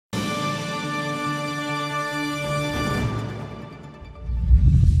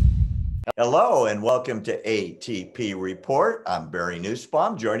Hello and welcome to ATP Report. I'm Barry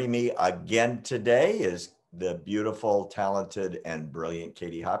Nussbaum. Joining me again today is the beautiful, talented, and brilliant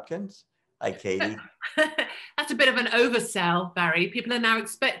Katie Hopkins. Hi, Katie. That's a bit of an oversell, Barry. People are now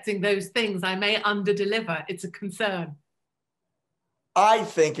expecting those things. I may underdeliver. It's a concern. I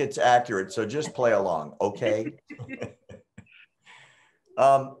think it's accurate, so just play along, okay?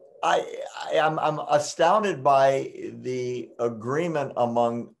 I'm astounded by the agreement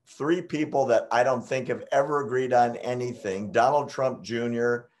among three people that I don't think have ever agreed on anything. Donald Trump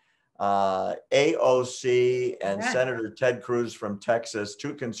Jr., AOC, and Senator Ted Cruz from Texas,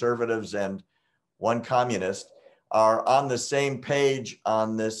 two conservatives and one communist, are on the same page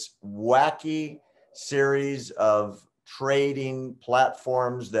on this wacky series of trading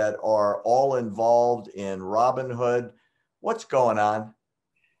platforms that are all involved in Robinhood. What's going on?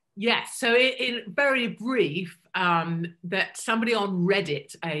 Yes, so in very brief, that somebody on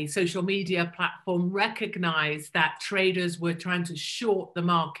Reddit, a social media platform, recognized that traders were trying to short the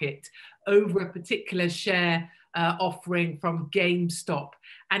market over a particular share offering from GameStop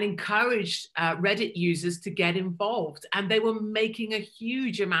and encouraged Reddit users to get involved. And they were making a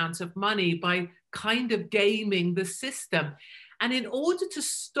huge amount of money by kind of gaming the system. And in order to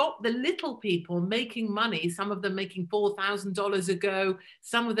stop the little people making money, some of them making $4,000 a go,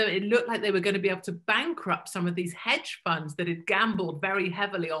 some of them, it looked like they were going to be able to bankrupt some of these hedge funds that had gambled very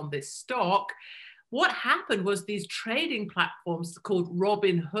heavily on this stock. What happened was these trading platforms called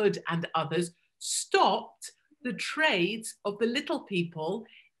Robinhood and others stopped the trades of the little people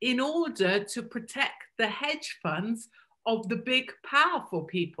in order to protect the hedge funds of the big, powerful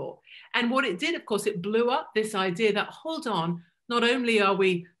people. And what it did, of course, it blew up this idea that, hold on, not only are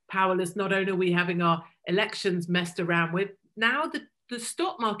we powerless, not only are we having our elections messed around with, now the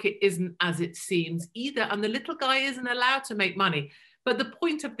stock market isn't as it seems either, and the little guy isn't allowed to make money. But the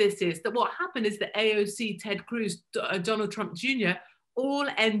point of this is that what happened is that AOC, Ted Cruz, Donald Trump Jr., all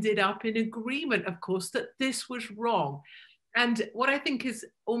ended up in agreement, of course, that this was wrong. And what I think is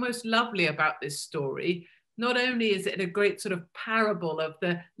almost lovely about this story, not only is it a great sort of parable of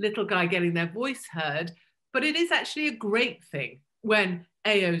the little guy getting their voice heard, but it is actually a great thing when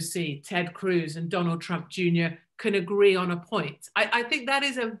AOC, Ted Cruz, and Donald Trump Jr. can agree on a point. I think that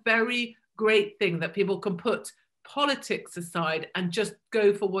is a very great thing, that people can put politics aside and just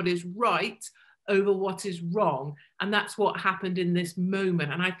go for what is right over what is wrong. And that's what happened in this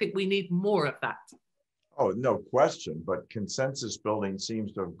moment. And I think we need more of that. Oh, no question. But consensus building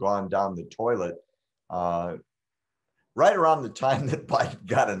seems to have gone down the toilet right around the time that Biden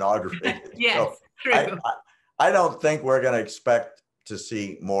got inaugurated. Yes, so true. I don't think we're going to expect to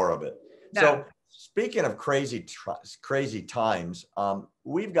see more of it. No. So speaking of crazy times,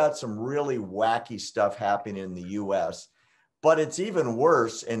 we've got some really wacky stuff happening in the US, but it's even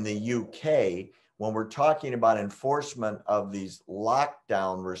worse in the UK when we're talking about enforcement of these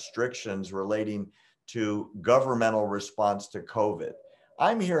lockdown restrictions relating to governmental response to COVID.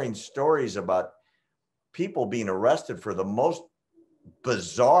 I'm hearing stories about people being arrested for the most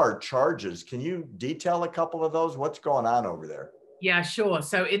bizarre charges. Can you detail a couple of those? What's going on over there? Yeah, sure.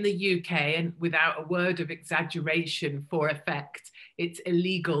 So in the UK, and without a word of exaggeration for effect, it's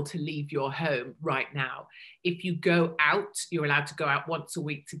illegal to leave your home right now. If you go out, you're allowed to go out once a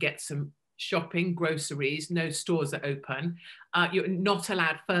week to get some shopping, groceries, no stores are open. You're not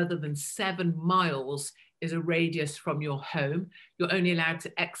allowed further than 7 miles is a radius from your home. You're only allowed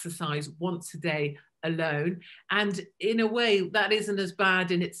to exercise once a day alone. And in a way, that isn't as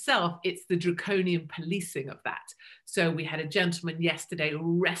bad in itself. It's the draconian policing of that. So we had a gentleman yesterday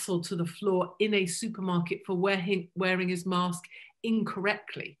wrestled to the floor in a supermarket for wearing his mask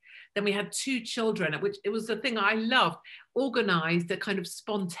incorrectly. Then we had 2 children, which it was the thing I loved, organized a kind of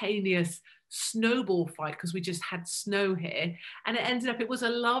spontaneous snowball fight because we just had snow here. And it ended up, it was a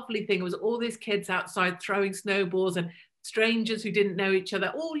lovely thing. It was all these kids outside throwing snowballs and strangers who didn't know each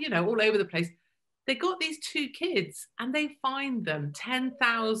other, all, all over the place. They got these 2 kids and they fined them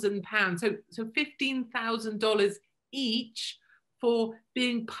 £10,000, so $15,000 each for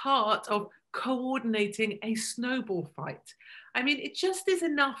being part of coordinating a snowball fight. I mean, it just is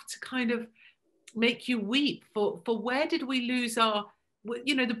enough to kind of make you weep for where did we lose our,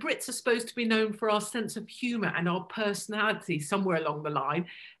 the Brits are supposed to be known for our sense of humor and our personality somewhere along the line,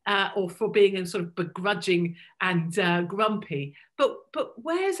 or for being sort of begrudging and grumpy. But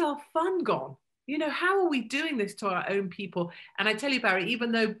where's our fun gone? How are we doing this to our own people? And I tell you, Barry,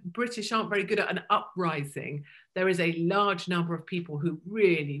 even though British aren't very good at an uprising, there is a large number of people who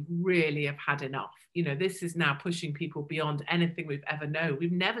really, really have had enough. This is now pushing people beyond anything we've ever known.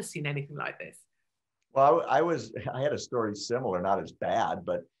 We've never seen anything like this. Well, I had a story similar, not as bad,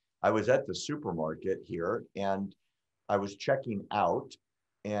 but I was at the supermarket here and I was checking out,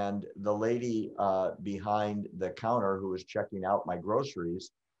 and the lady behind the counter who was checking out my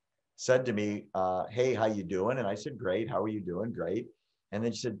groceries said to me, hey, how you doing? And I said, great. How are you doing? Great. And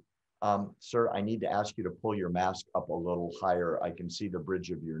then she said, sir, I need to ask you to pull your mask up a little higher. I can see the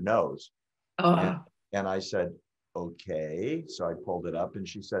bridge of your nose. And, Oh, and I said, okay. So I pulled it up and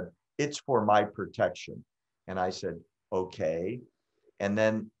she said, it's for my protection. And I said, okay. And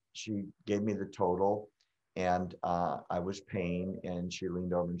then she gave me the total, and I was paying, and she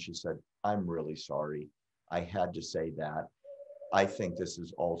leaned over and she said, I'm really sorry. I had to say that. I think this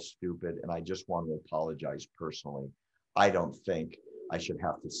is all stupid, and I just want to apologize personally. I don't think I should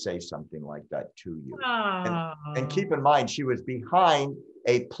have to say something like that to you. And oh. keep in mind, she was behind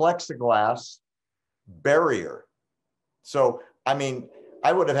a plexiglass barrier. So, I mean,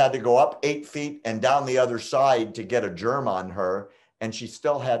 I would have had to go up 8 feet and down the other side to get a germ on her. And she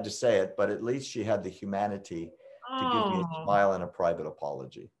still had to say it, but at least she had the humanity to give me a Oh. smile and a private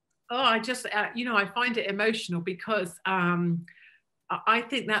apology. Oh, I just, I find it emotional because I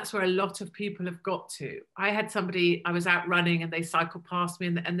think that's where a lot of people have got to. I had somebody, I was out running and they cycled past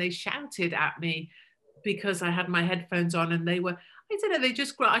me and they shouted at me because I had my headphones on and they were, I don't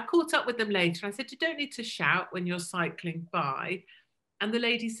know, I caught up with them later. I said, you don't need to shout when you're cycling by. And the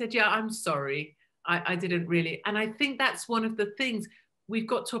lady said, yeah, I'm sorry. I didn't really. And I think that's one of the things we've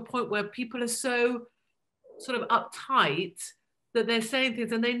got to a point where people are so sort of uptight that they're saying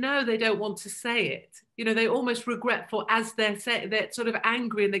things and they know they don't want to say it. You know, they almost regretful as they're saying, they're sort of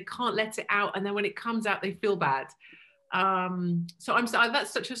angry and they can't let it out. And then when it comes out, they feel bad. So I'm sorry,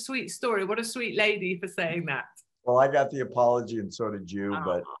 that's such a sweet story. What a sweet lady for saying that. Well, I got the apology and so did you,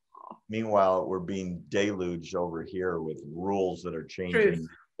 but Oh, meanwhile, we're being deluged over here with rules that are truth. changing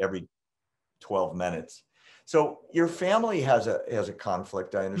every 12 minutes. So your family has a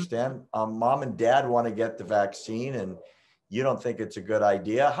conflict, I understand. Mom and dad want to get the vaccine and you don't think it's a good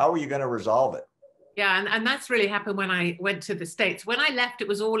idea. How are you going to resolve it? Yeah, and that's really happened when I went to the States. When I left, it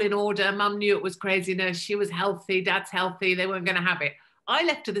was all in order. Mum knew it was craziness. She was healthy. Dad's healthy. They weren't going to have it. I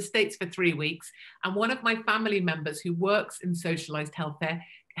left to the States for 3 weeks, and one of my family members who works in socialized healthcare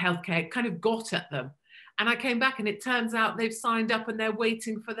kind of got at them. And I came back, and it turns out they've signed up and they're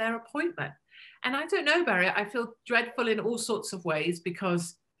waiting for their appointment. And I don't know, Barry, I feel dreadful in all sorts of ways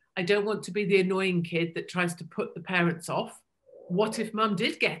because I don't want to be the annoying kid that tries to put the parents off. What if mum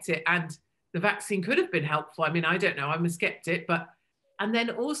did get it and the vaccine could have been helpful? I mean, I don't know. I'm a skeptic, but and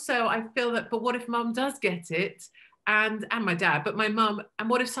then also I feel that, but what if mum does get it and my dad, but my mum, and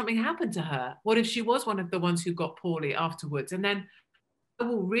what if something happened to her? What if she was one of the ones who got poorly afterwards? And then I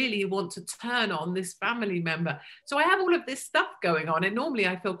will really want to turn on this family member. So I have all of this stuff going on. And normally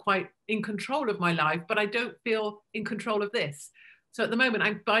I feel quite in control of my life, but I don't feel in control of this. So at the moment,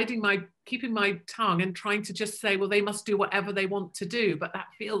 I'm keeping my tongue and trying to just say, well, they must do whatever they want to do, but that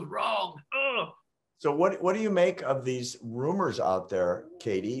feels wrong. Ugh. So what do you make of these rumors out there,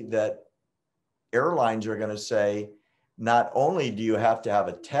 Katie, that airlines are going to say, not only do you have to have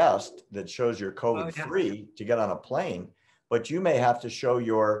a test that shows you're Oh, COVID yeah. free to get on a plane, but you may have to show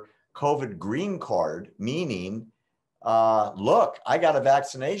your COVID green card, meaning, look, I got a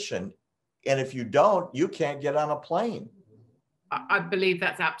vaccination. And if you don't, you can't get on a plane. I believe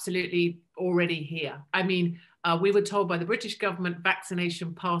that's absolutely already here. I mean, we were told by the British government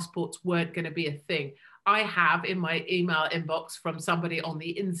vaccination passports weren't going to be a thing. I have in my email inbox from somebody on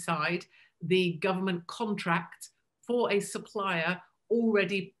the inside the government contract for a supplier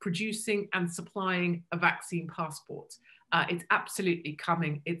already producing and supplying a vaccine passport. It's absolutely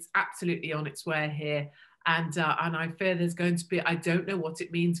coming. It's absolutely on its way here. And I fear there's going to be, I don't know what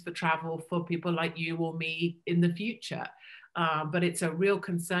it means for travel for people like you or me in the future. But it's a real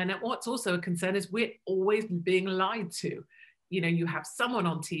concern. And what's also a concern is we're always being lied to. You know, you have someone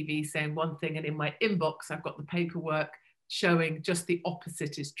on TV saying one thing, and in my inbox, I've got the paperwork showing just the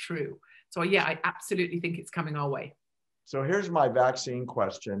opposite is true. So, yeah, I absolutely think it's coming our way. So here's my vaccine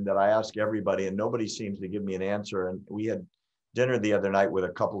question that I ask everybody, and nobody seems to give me an answer. And we had dinner the other night with a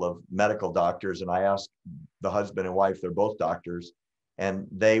couple of medical doctors, and I asked the husband and wife, they're both doctors, and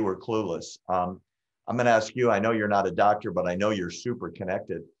they were clueless. I'm going to ask you, I know you're not a doctor, but I know you're super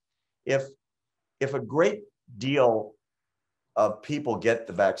connected. If a great deal of people get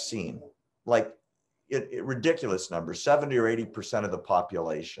the vaccine, like ridiculous numbers, 70 or 80% of the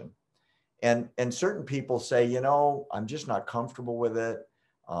population, and certain people say, you know, I'm just not comfortable with it.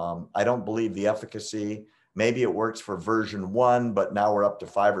 I don't believe the efficacy. Maybe it works for version 1, but now we're up to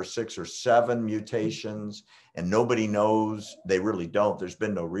 5 or 6 or 7 mutations, and nobody knows. They really don't. There's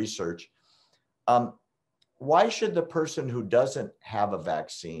been no research. why should the person who doesn't have a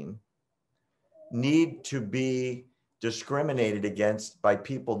vaccine need to be discriminated against by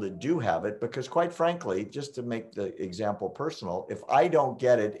people that do have it? Because quite frankly, just to make the example personal, if I don't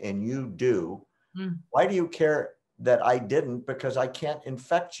get it and you do, why do you care that I didn't? Because I can't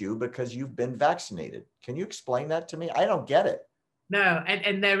infect you because you've been vaccinated. Can you explain that to me? I don't get it. No,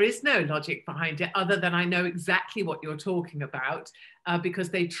 and there is no logic behind it other than I know exactly what you're talking about, because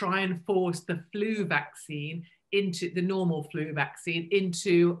they try and force the flu vaccine into the normal flu vaccine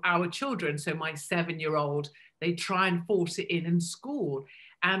into our children. So my 7-year-old, they try and force it in school.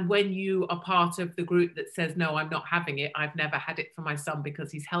 And when you are part of the group that says, no, I'm not having it, I've never had it for my son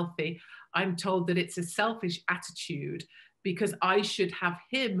because he's healthy, I'm told that it's a selfish attitude because I should have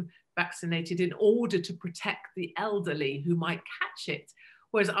him vaccinated in order to protect the elderly who might catch it.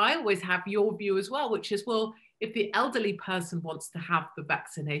 Whereas I always have your view as well, which is, well, if the elderly person wants to have the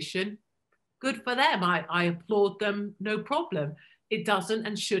vaccination, good for them. I applaud them, no problem. It doesn't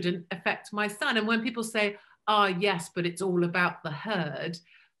and shouldn't affect my son. And when people say, yes, but it's all about the herd,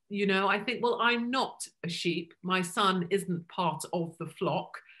 you know, I think, well, I'm not a sheep. My son isn't part of the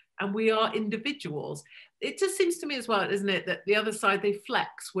flock, and we are individuals. It just seems to me as well, isn't it, that the other side, they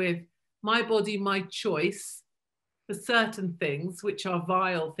flex with my body, my choice for certain things, which are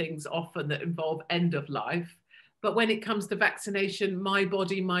vile things often that involve end of life. But when it comes to vaccination, my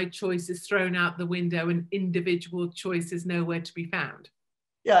body, my choice is thrown out the window and individual choice is nowhere to be found.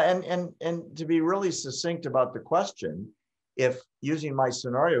 Yeah, and to be really succinct about the question, if using my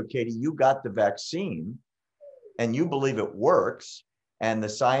scenario, Katie, you got the vaccine and you believe it works, and the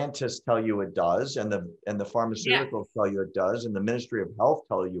scientists tell you it does, and the pharmaceuticals tell you it does, and the Ministry of Health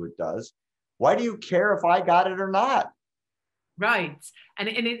tell you it does, why do you care if I got it or not? Right. And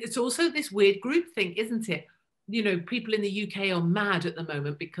it's also this weird group thing, isn't it? You know, people in the UK are mad at the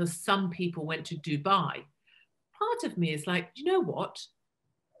moment because some people went to Dubai. Part of me is like, you know what?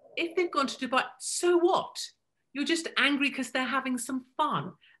 If they've gone to Dubai, so what? You're just angry because they're having some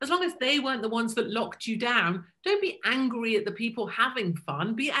fun. As long as they weren't the ones that locked you down, don't be angry at the people having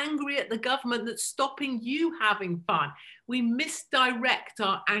fun. Be angry at the government that's stopping you having fun. We misdirect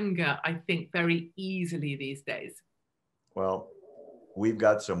our anger, I think, very easily these days. Well, we've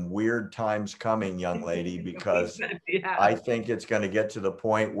got some weird times coming, young lady, because I think it's going to get to the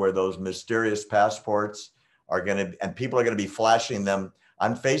point where those mysterious passports are going to, and people are going to be flashing them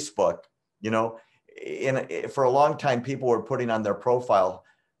on Facebook. You know, for a long time, people were putting on their profile,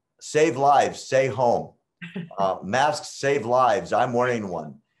 save lives, stay home. Masks save lives. I'm wearing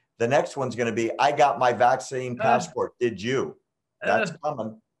one. The next one's going to be, I got my vaccine passport. Did you? That's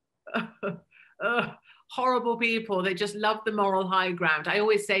coming. Horrible people. They just love the moral high ground. I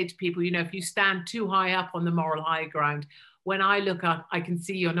always say to people, you know, if you stand too high up on the moral high ground, when I look up, I can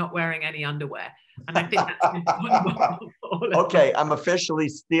see you're not wearing any underwear. And I think that's okay, I'm officially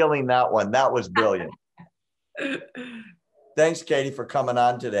stealing that one. That was brilliant. Thanks, Katie, for coming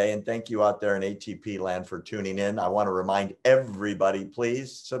on today. And thank you out there in ATP land for tuning in. I want to remind everybody,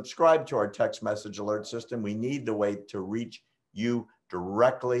 please subscribe to our text message alert system. We need the way to reach you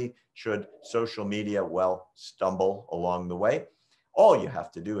directly should social media, well, stumble along the way. All you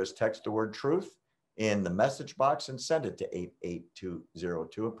have to do is text the word truth in the message box and send it to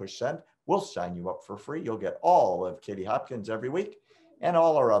 88202 and push send. We'll sign you up for free. You'll get all of Katie Hopkins every week and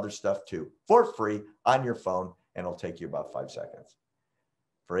all our other stuff too for free on your phone, and it'll take you about 5 seconds.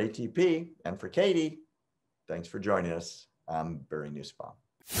 For ATP and for Katie, thanks for joining us. I'm Barry Nussbaum.